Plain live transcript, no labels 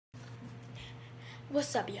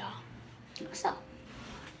What's up, y'all? So,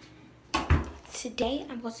 today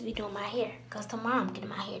I'm going to be doing my hair because tomorrow I'm getting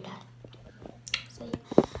my hair done. So,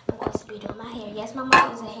 I'm going to be doing my hair. Yes, my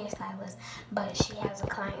mom is a hairstylist, but she has a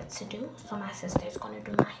client to do. So, my sister's going to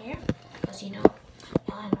do my hair because, y'all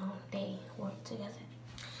know they work together.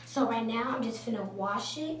 So, right now I'm just finna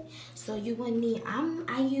wash it. So, you will need,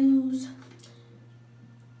 I use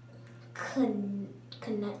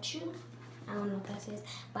Connection. I don't know what that says,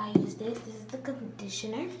 but I use this. This is the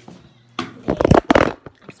conditioner. Then,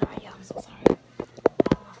 I'm sorry, y'all. I'm so sorry. I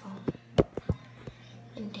have my phone.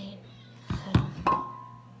 And then, hold on.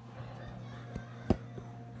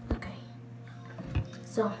 Okay.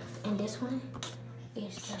 So, and this one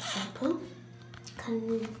is the shampoo,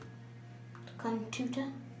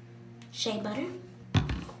 Contuta, shea butter.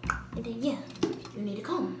 And then, yeah, you need a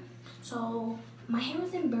comb. So, my hair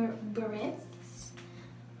was in barrettes.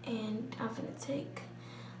 And I'm gonna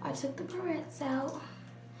I took the barrettes out.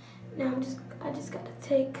 Now I just gotta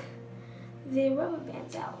take the rubber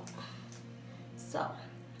bands out. So,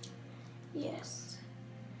 yes.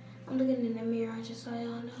 I'm looking in the mirror just so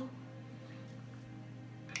y'all know.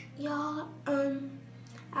 Y'all,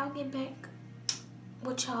 I'll get back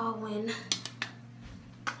with y'all when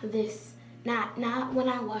not when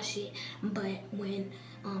I wash it, but when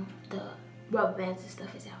the rubber bands and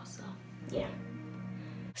stuff is out, so yeah.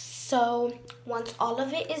 So, once all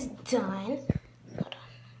of it is done, hold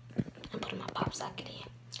on, I'm putting my pop socket in.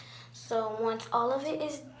 So, once all of it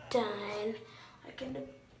is done, like in the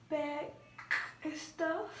back and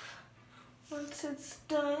stuff, once it's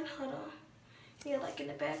done, hold on, yeah, like in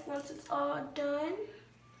the back, once it's all done,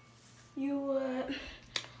 you would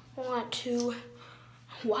want to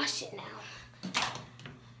wash it now.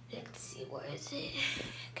 Let's see, where is it?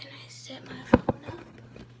 Can I set my phone up?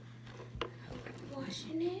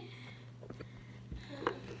 Washing it.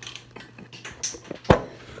 Okay.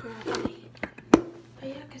 Oh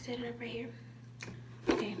yeah, I can set it up right here.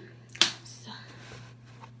 Okay.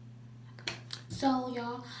 So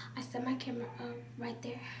y'all, I set my camera up right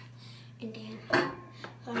there, and then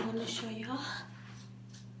I'm gonna show y'all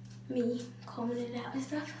me combing it out and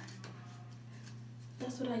stuff.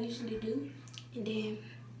 That's what I usually do, and then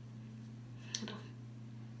hold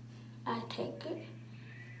on, I take it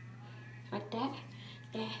like that.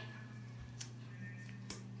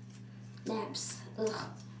 Naps. Ugh.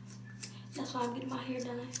 That's why I'm getting my hair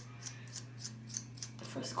done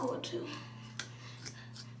for school too.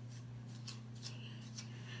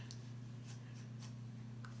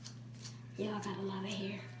 Yeah, I got a lot of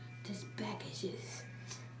hair. This back is just,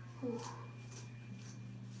 ooh.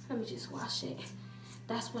 Let me just wash it.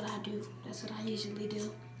 That's what I do. That's what I usually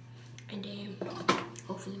do. And then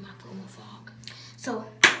hopefully my phone won't fall. So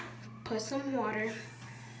put some water,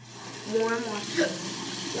 warm water.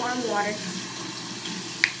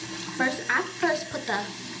 I first put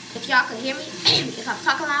if y'all can hear me, if I'm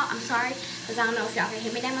talking loud, I'm sorry, because I don't know if y'all can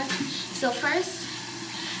hear me that much. So first,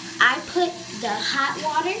 I put the hot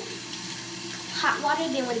water,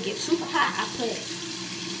 then when it gets super hot,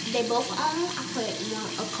 they both on, I put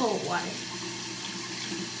a cold water.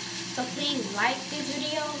 So please like this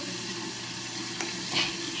video.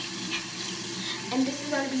 And this is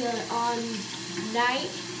going to be an all night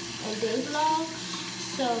and day vlog.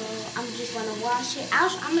 So I'm just going to wash it.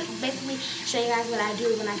 I'm going to basically show you guys what I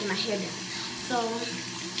do when I get my hair done. So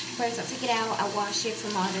first I take it out. I wash it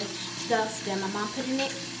from all the stuff that my mom put in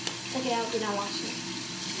it. Take it out, then I wash it.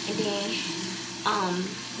 And then,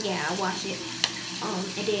 yeah, I wash it.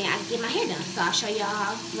 And then I get my hair done. So I'll show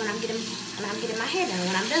y'all when I'm getting my hair done,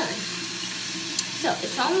 when I'm done. So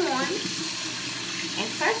it's on warm.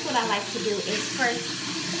 And first what I like to do is first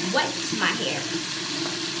wet my hair.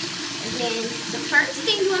 And then the first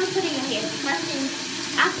thing you want to put in your hair, the first thing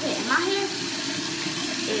I put in my hair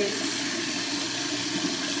is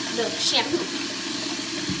the shampoo.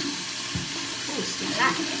 Ooh, it's still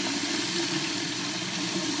hot.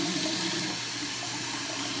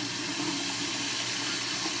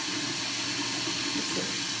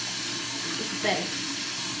 This is better.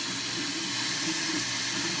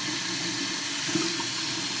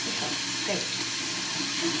 Great.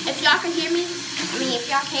 If y'all can hear me, if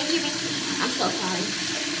y'all can't hear me, I'm so sorry.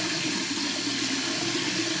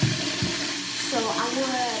 So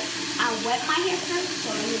I wet my hair first, so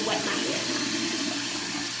let me wet my hair.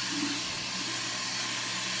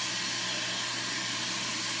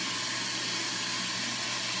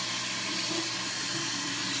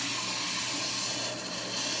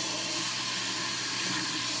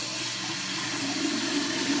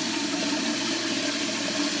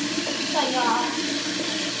 So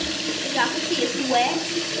y'all can see it's wet.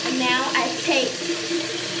 And now I take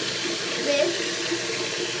this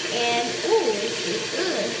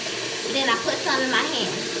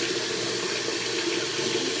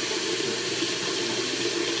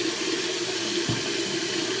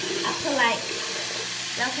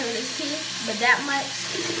this piece, but that much,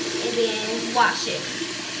 and then wash it.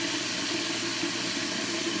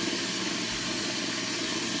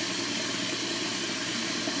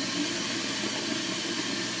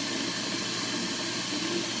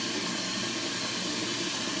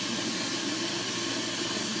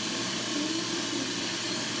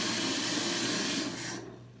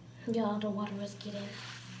 Y'all, the water was getting.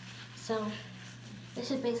 So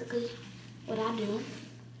this is basically what I do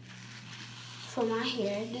for my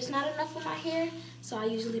hair. There's not enough for my hair, so I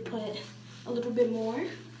usually put a little bit more.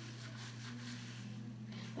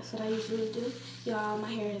 That's what I usually do. Y'all, my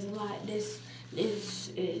hair is a lot. This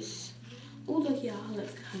is oh, look, y'all,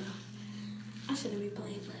 look. I shouldn't be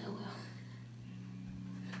playing, but oh well.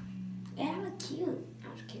 Yeah, I look cute.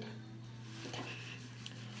 I'm just kidding. Okay.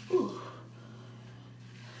 Ooh.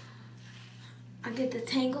 I get the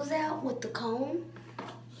tangles out with the comb.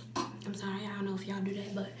 I'm sorry, I don't know if y'all do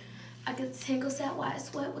that, but I get the tangles out while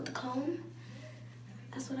it's wet with the comb.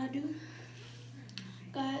 That's what I do.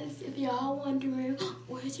 Guys, if y'all wondering,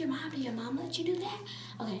 where's your mom? Did your mom let you do that?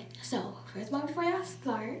 Okay, so first of all, before y'all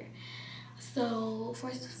start, so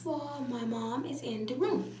first of all, my mom is in the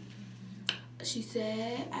room. She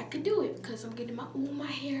said I could do it because I'm getting my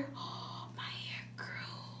hair. Oh, my hair grew.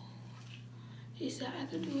 She said I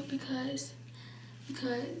could do it because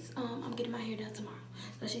I'm getting my hair done tomorrow.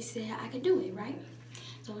 So she said I could do it, right?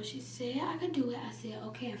 So when she said I could do it, I said,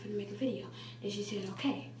 okay, I'm gonna make a video. And she said,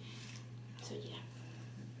 okay. So yeah.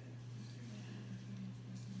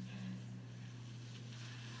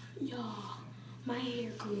 Y'all, my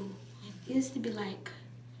hair grew. It used to be like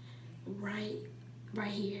right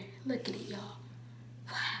here. Look at it, y'all.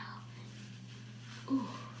 Wow. Ooh.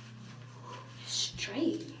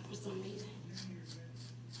 Straight for some reason.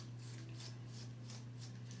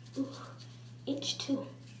 Ooh, inch 2.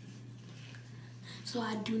 So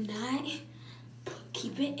I do not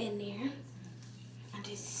keep it in there. I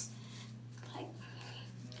just like,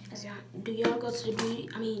 as y'all, do y'all go to the beauty?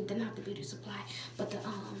 I mean, not the beauty supply, but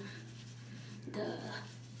the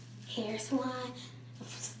hair salon.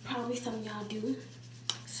 Probably some of y'all do.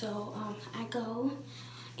 So I go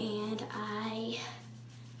and I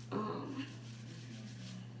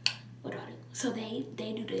what do I do? So they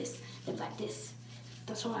do this. They're like this.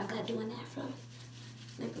 That's where I got doing that from.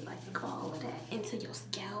 They put like all of that into your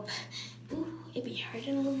scalp. Ooh, it be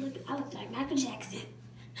hurting a little bit. I look like Michael Jackson.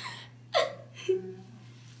 Alright,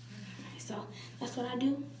 so that's what I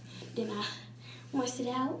do. Then I rinse it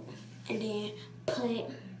out and then put,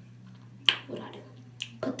 what do I do?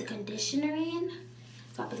 Put the conditioner in.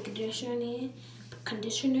 So I put the conditioner in,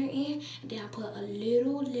 and then I put a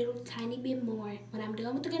little tiny bit more. When I'm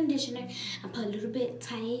done with the conditioner, I put a little bit,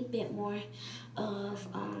 tiny bit more of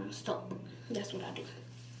soap. That's what I do.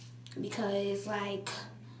 Because like,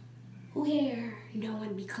 who hair don't want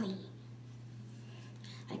to be clean?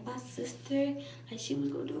 Like my sister, like she was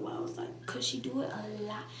gonna do it while I was like, cause she do it a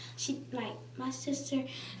lot. She like my sister,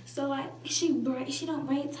 so like she don't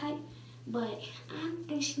braid tight, but I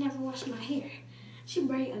think she never washed my hair. She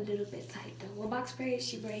braid a little bit tight though. Well, box braids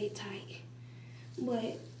she braid tight,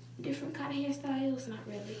 but different kind of hairstyles, not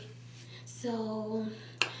really. So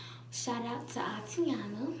shout out to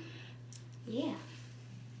Atiana. Yeah.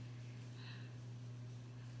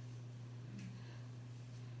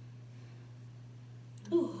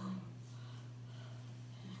 Ooh.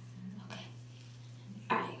 Okay.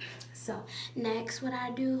 Alright. So next what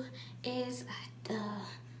I do is I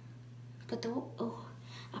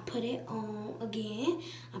put it on again.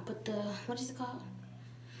 I put the, what is it called?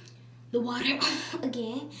 The water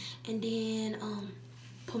again, and then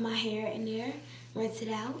put my hair in there, rinse it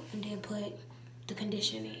out, and then put the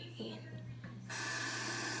conditioner in.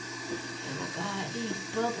 Oh my God,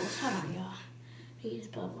 these bubbles. Hold on, y'all. These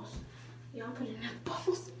bubbles. Y'all putting the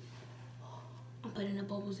bubbles. I'm putting the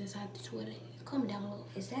bubbles inside the toilet. Comment down below.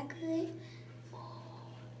 Is that good?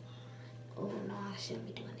 Oh no, I shouldn't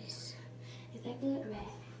be doing this. Is that good or bad?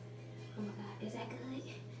 Oh my God, is that good?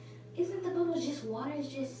 Isn't the bubbles just water? It's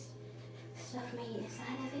just stuff made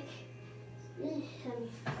inside of it.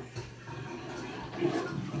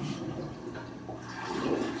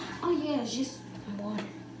 Oh yeah, it's just water.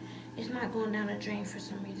 It's not going down the drain for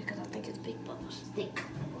some reason because I think it's big bubbles, thick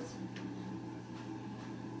bubbles.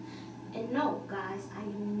 And no, guys,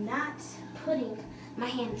 I'm not putting my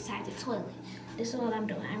hand inside the toilet. This is what I'm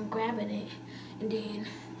doing. I'm grabbing it and then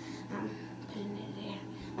I'm putting it there.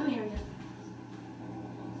 Let me hurry up.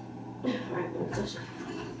 Alright, let's go.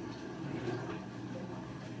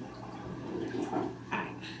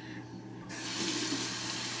 Alright.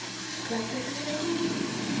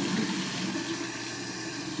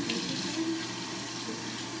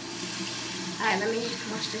 Alright, let me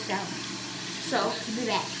wash this out. So, be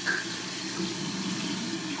back.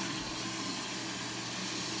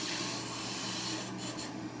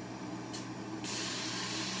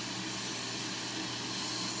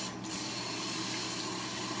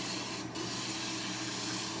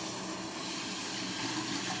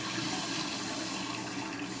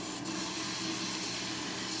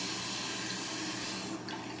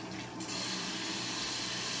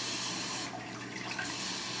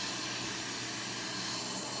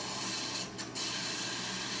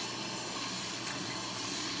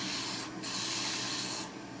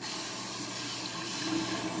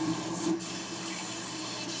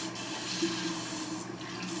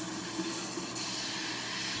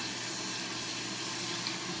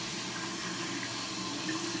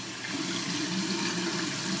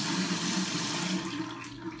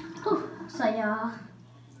 So y'all,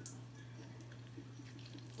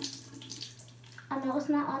 I know it's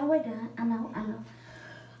not all the way done. I know.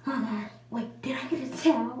 Hold on. Wait, did I get a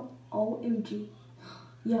towel? OMG.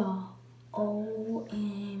 Y'all,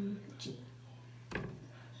 OMG.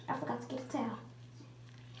 I forgot to get a towel.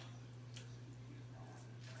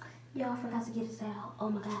 Y'all forgot to get a towel. Oh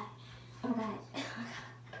my God. Oh my God.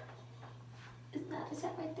 Is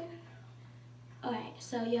that right there? Alright,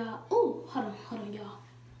 so y'all, ooh, hold on, y'all.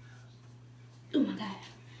 Oh my God.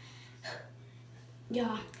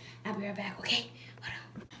 Y'all, I'll be right back, okay? Hold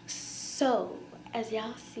on. So, as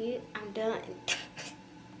y'all see it, I'm done.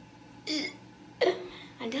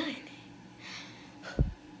 I'm done.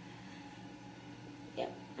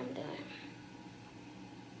 Yep, I'm done.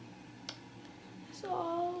 It's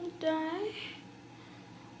all done.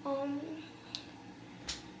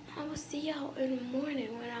 I will see y'all in the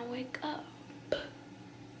morning when I wake up.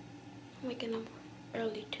 I'm waking up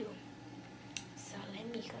early too. So let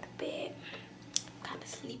me go to bed. I'm kind of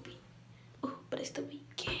sleepy. Ooh, but it's the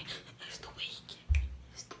weekend. It's the weekend.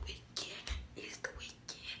 It's the weekend. It's the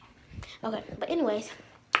weekend. Okay, but anyways,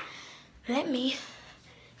 let me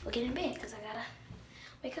go get in bed because I gotta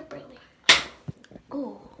wake up early.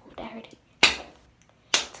 Ooh, that hurt.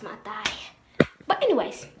 It's my thigh. But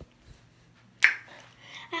anyways,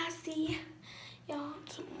 I'll see y'all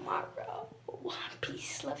tomorrow.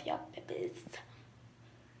 Peace, love y'all, babies.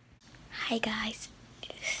 Hi guys,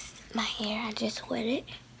 it's my hair. I just wet it.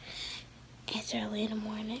 It's early in the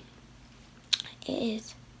morning. It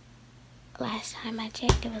is, last time I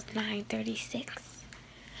checked, it was 9:36.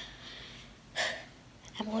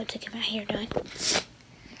 I'm going to get my hair done.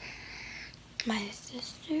 My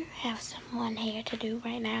sister has some one hair to do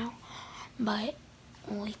right now, but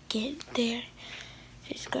when we get there,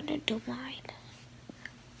 she's gonna do mine.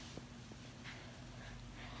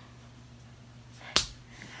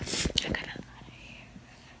 I got a lot of hair.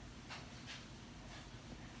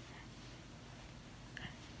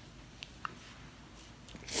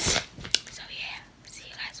 So yeah, see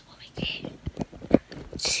you guys when we get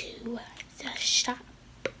to the shop.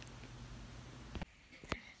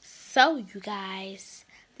 So you guys,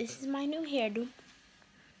 this is my new hairdo.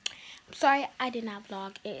 I'm sorry I did not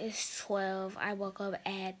vlog. It is 12. I woke up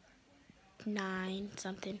at 9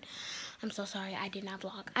 something. I'm so sorry I did not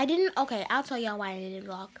vlog. Okay, I'll tell y'all why I didn't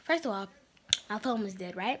vlog. First of all, my phone was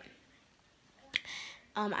dead, right?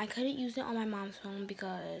 I couldn't use it on my mom's phone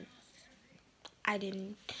because I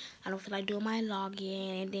don't feel like doing my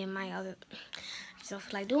login, and then I just don't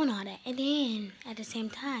feel like doing all that. And then at the same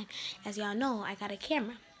time, as y'all know, I got a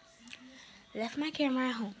camera. Left my camera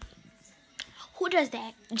at home. Who does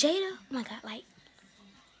that? Jaida? Oh my God, like,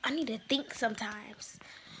 I need to think sometimes.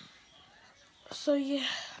 So yeah,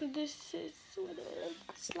 this is what it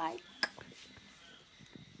looks like.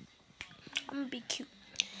 I'm gonna be cute.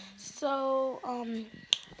 So,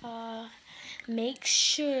 make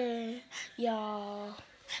sure y'all,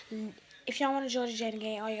 if y'all want to join the Jaida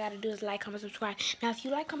gang, all you gotta do is like, comment, subscribe. Now, if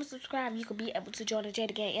you like, comment, subscribe, you could be able to join the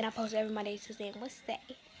Jaida gang, and I post every Monday, Tuesday, and Wednesday.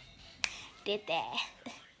 Did that.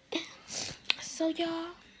 So, y'all,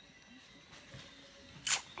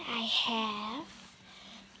 I have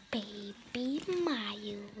baby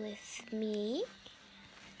Maya with me.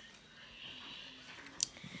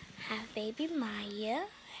 Have baby Maya.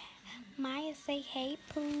 Maya, say hey,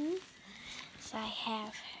 poo. So I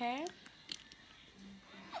have her.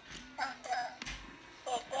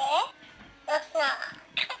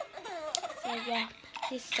 So yeah,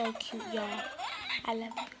 she's so cute, y'all. I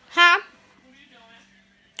love her. Huh?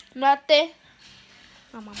 Nothing.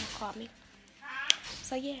 My mama called me.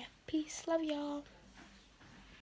 So yeah, peace. Love y'all.